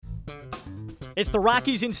It's the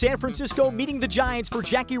Rockies in San Francisco meeting the Giants for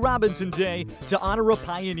Jackie Robinson Day to honor a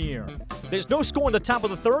pioneer. There's no score in the top of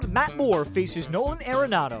the third. Matt Moore faces Nolan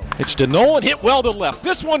Arenado. It's to Nolan, hit well to left.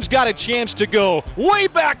 This one's got a chance to go way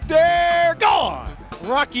back there. Gone!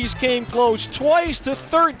 Rockies came close twice. The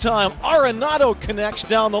third time, Arenado connects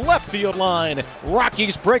down the left field line.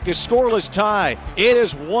 Rockies break a scoreless tie. It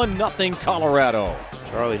is 1-0 Colorado.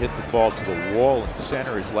 Charlie hit the ball to the wall in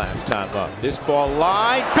center his last time up. This ball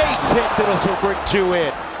line, base hit that'll bring two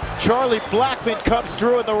in. Charlie Blackmon comes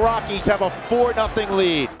through and the Rockies have a 4-0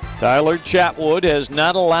 lead. Tyler Chatwood has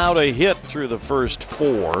not allowed a hit through the first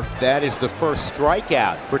four. That is the first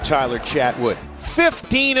strikeout for Tyler Chatwood.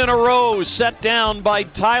 15 in a row set down by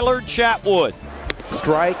Tyler Chatwood.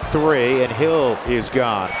 Strike three and Hill is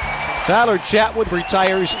gone. Tyler Chatwood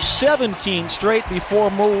retires 17 straight before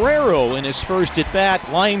Marrero in his first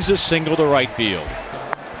at-bat lines a single to right field.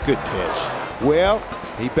 Good pitch. Well,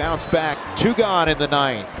 he bounced back. Two gone in the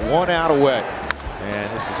ninth. One out away.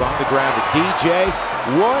 And this is on the ground to DJ.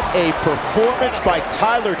 What a performance by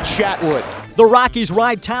Tyler Chatwood. The Rockies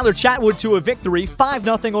ride Tyler Chatwood to a victory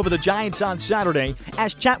 5-0 over the Giants on Saturday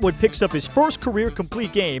as Chatwood picks up his first career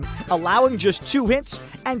complete game, allowing just 2 hits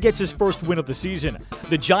and gets his first win of the season.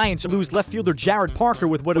 The Giants lose left fielder Jared Parker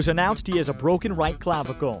with what was announced he has a broken right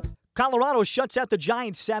clavicle. Colorado shuts out the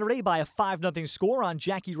Giants Saturday by a 5-0 score on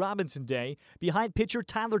Jackie Robinson Day behind pitcher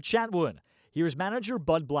Tyler Chatwood. Here's manager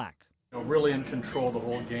Bud Black. Really in control the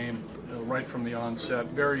whole game, right from the onset.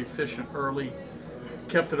 Very efficient early.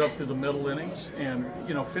 Kept it up through the middle innings and,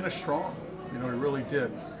 finished strong. He really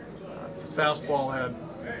did. The fastball had,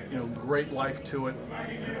 great life to it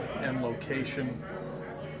and location.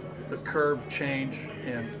 The curve change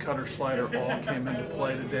and cutter slider all came into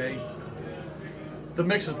play today. The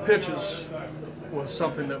mix of pitches was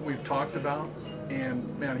something that we've talked about,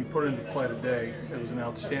 and man, he put it into play today. It was an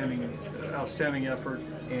outstanding effort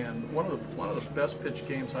and one of the best pitch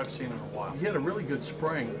games I've seen in a while. He had a really good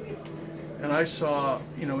spring. And I saw,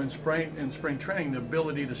 in spring training, the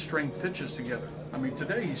ability to string pitches together. I mean,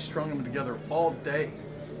 today he strung them together all day.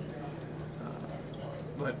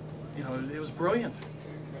 But it was brilliant.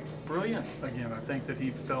 Brilliant. Again, I think that he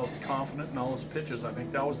felt confident in all his pitches. I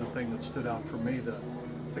think that was the thing that stood out for me,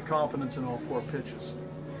 the confidence in all 4 pitches.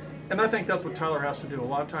 And I think that's what Tyler has to do. A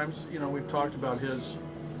lot of times, we've talked about his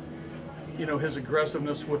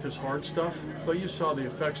aggressiveness with his hard stuff, but you saw the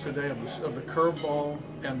effects today of the curveball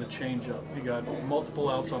and the changeup. He got multiple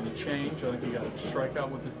outs on the change. I think he got a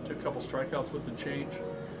couple strikeouts with the change.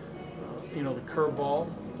 The curveball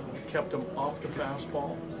kept him off the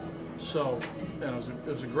fastball. So, it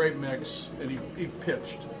was a great mix, and he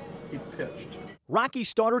pitched. Rocky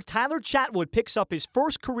starter Tyler Chatwood picks up his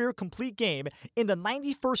first career complete game in the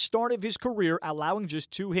 91st start of his career, allowing just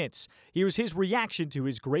 2 hits. Here's his reaction to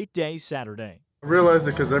his great day Saturday. I realized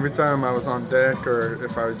it because every time I was on deck or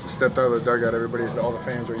if I stepped out of the dugout, all the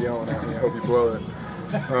fans were yelling at me, "I hope you blow it."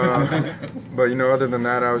 But other than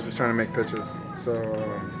that, I was just trying to make pitches. So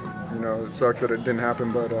it sucks that it didn't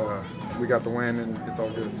happen, but we got the win and it's all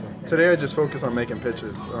good. So today I just focused on making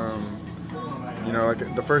pitches.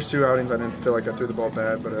 Like the first 2 outings, I didn't feel like I threw the ball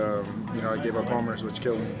bad, but I gave up homers, which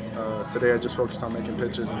killed me. Today, I just focused on making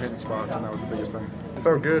pitches and hitting spots, and that was the biggest thing. I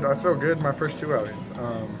felt good my first 2 outings.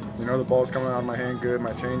 The ball's coming out of my hand good.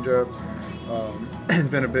 My changeup,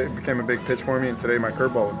 became a big pitch for me, and today my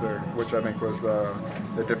curveball was there, which I think was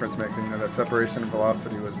the difference maker. That separation and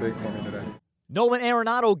velocity was big for me today. Nolan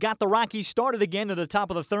Arenado got the Rockies started again at the top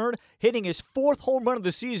of the third, hitting his 4th home run of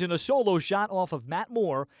the season, a solo shot off of Matt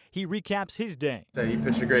Moore. He recaps his day. He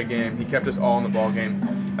pitched a great game. He kept us all in the ball game.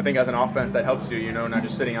 I think as an offense that helps you, not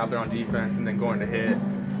just sitting out there on defense and then going to hit,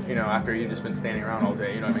 after you've just been standing around all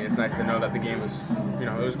day. It's nice to know that the game was,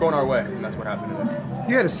 it was going our way, and that's what happened today.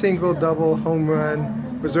 You had a single, double, home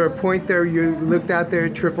run. Was there a point there you looked out there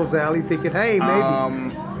at Triples Alley thinking, hey,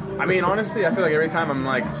 maybe? Honestly, I feel like every time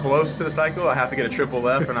I'm close to the cycle, I have to get a triple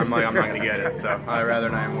left, and I'm not going to get it. So I'd rather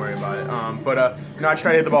not even worry about it. I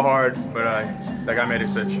try to hit the ball hard, but that guy made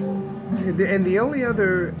his pitch. And the only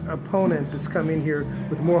other opponent that's come in here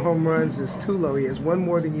with more home runs is Tulo. He has 1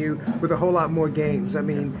 more than you with a whole lot more games.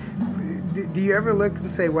 Do you ever look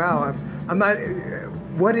and say, wow, I'm not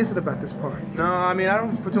 – what is it about this part? No, I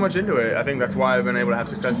don't put too much into it. I think that's why I've been able to have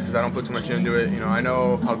success because I don't put too much into it. I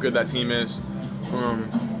know how good that team is.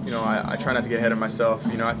 I try not to get ahead of myself.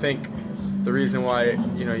 I think the reason why,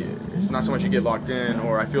 it's not so much you get locked in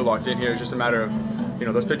or I feel locked in here. It's just a matter of,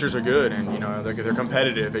 those pitchers are good and, they're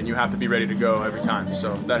competitive and you have to be ready to go every time. So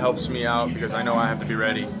that helps me out because I know I have to be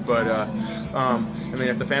ready. But,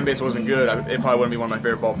 if the fan base wasn't good, it probably wouldn't be one of my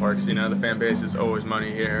favorite ballparks. The fan base is always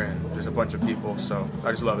money here and there's a bunch of people. So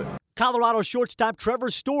I just love it. Colorado shortstop Trevor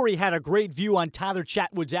Story had a great view on Tyler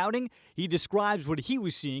Chatwood's outing. He describes what he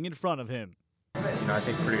was seeing in front of him. I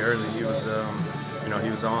think pretty early he was, he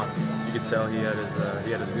was on. You could tell he had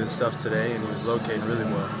his good stuff today, and he was locating really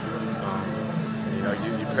well.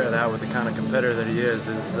 You pair that with the kind of competitor that he is,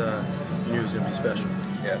 you knew he was going to be special.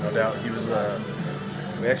 Yeah, no doubt. He was.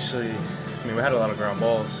 We had a lot of ground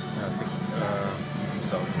balls. I think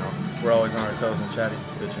so. We're always on our toes when Chatty's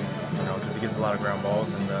pitching, because he gets a lot of ground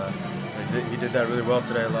balls, and he did that really well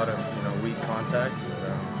today. A lot of weak contact.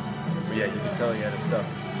 But yeah, you can tell he had his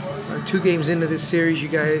stuff. 2 games into this series, you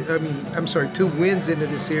guys, 2 wins into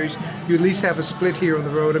this series, you at least have a split here on the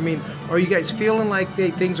road. Are you guys feeling like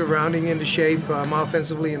things are rounding into shape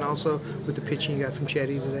offensively and also with the pitching you got from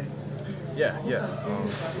Chatty today? Yeah.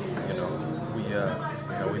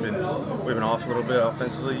 We've been off a little bit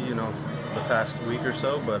offensively, the past week or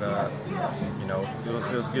so, but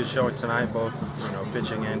it was good showing tonight, both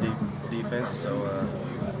pitching and defense. So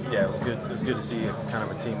it was good. It was good to see kind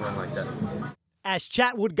of a team win like that. As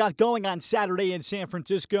Chatwood got going on Saturday in San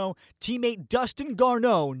Francisco, teammate Dustin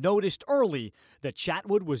Garneau noticed early that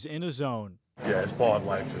Chatwood was in a zone. Yeah, it's ball and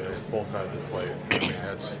life today, both sides of the plate.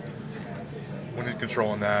 When he's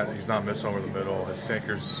controlling that, he's not missing over the middle, his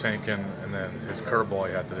sinker's sinking, and then his curveball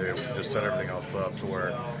he had today just set everything else up to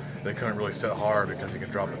where they couldn't really set hard because he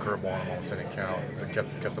could drop the curveball on him almost any count. It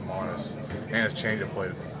kept them honest. And his changeup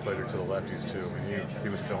played her to the lefties too. He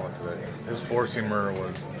was feeling it today. His four-seamer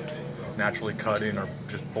was naturally cutting or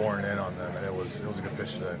just boring in on them, and it was a good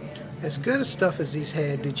pitch today. As good a stuff as he's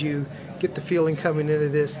had, did you get the feeling coming into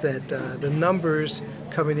this that the numbers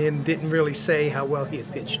coming in didn't really say how well he had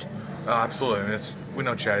pitched? Absolutely. We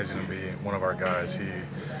know Chatty's going to be one of our guys.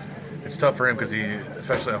 It's tough for him because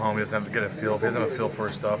especially at home, he doesn't have to get a feel. If he doesn't have a feel for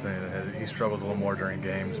his stuff, and he struggles a little more during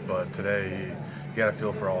games. But today, he got a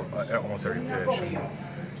feel for almost every pitch.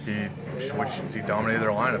 And he dominated their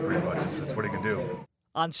lineup pretty much. That's what he can do.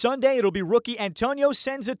 On Sunday, it'll be rookie Antonio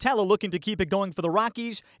Senzatella looking to keep it going for the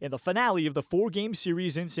Rockies in the finale of the 4-game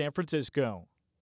series in San Francisco.